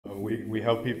We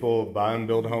help people buy and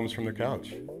build homes from their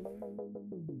couch.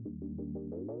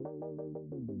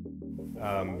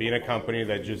 Being a company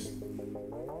that just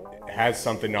has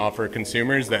something to offer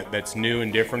consumers that's new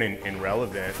and different and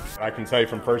relevant. I can tell you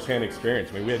from firsthand experience,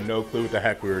 I mean, we had no clue what the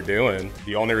heck we were doing.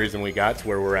 The only reason we got to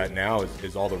where we're at now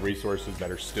is all the resources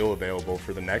that are still available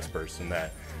for the next person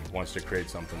that wants to create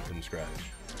something from scratch.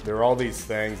 There are all these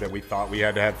things that we thought we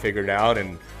had to have figured out,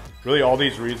 and really all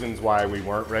these reasons why we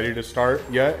weren't ready to start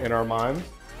yet in our minds.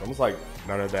 Almost like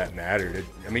none of that mattered.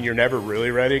 I mean, you're never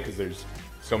really ready because there's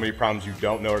so many problems you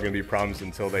don't know are going to be problems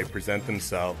until they present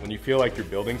themselves. When you feel like you're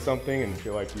building something and you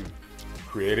feel like you've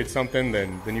created something,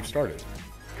 then you've started.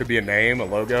 It could be a name, a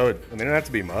logo, I mean, it doesn't have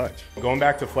to be much. Going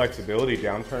back to flexibility,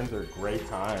 downturns are great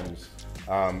times,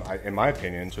 in my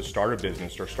opinion, to start a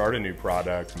business or start a new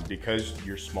product. Because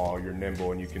you're small, you're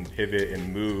nimble, and you can pivot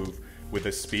and move with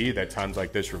a speed that times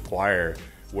like this require,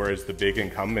 whereas the big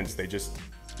incumbents, they just,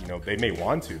 they may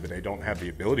want to, but they don't have the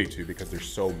ability to because they're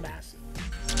so massive.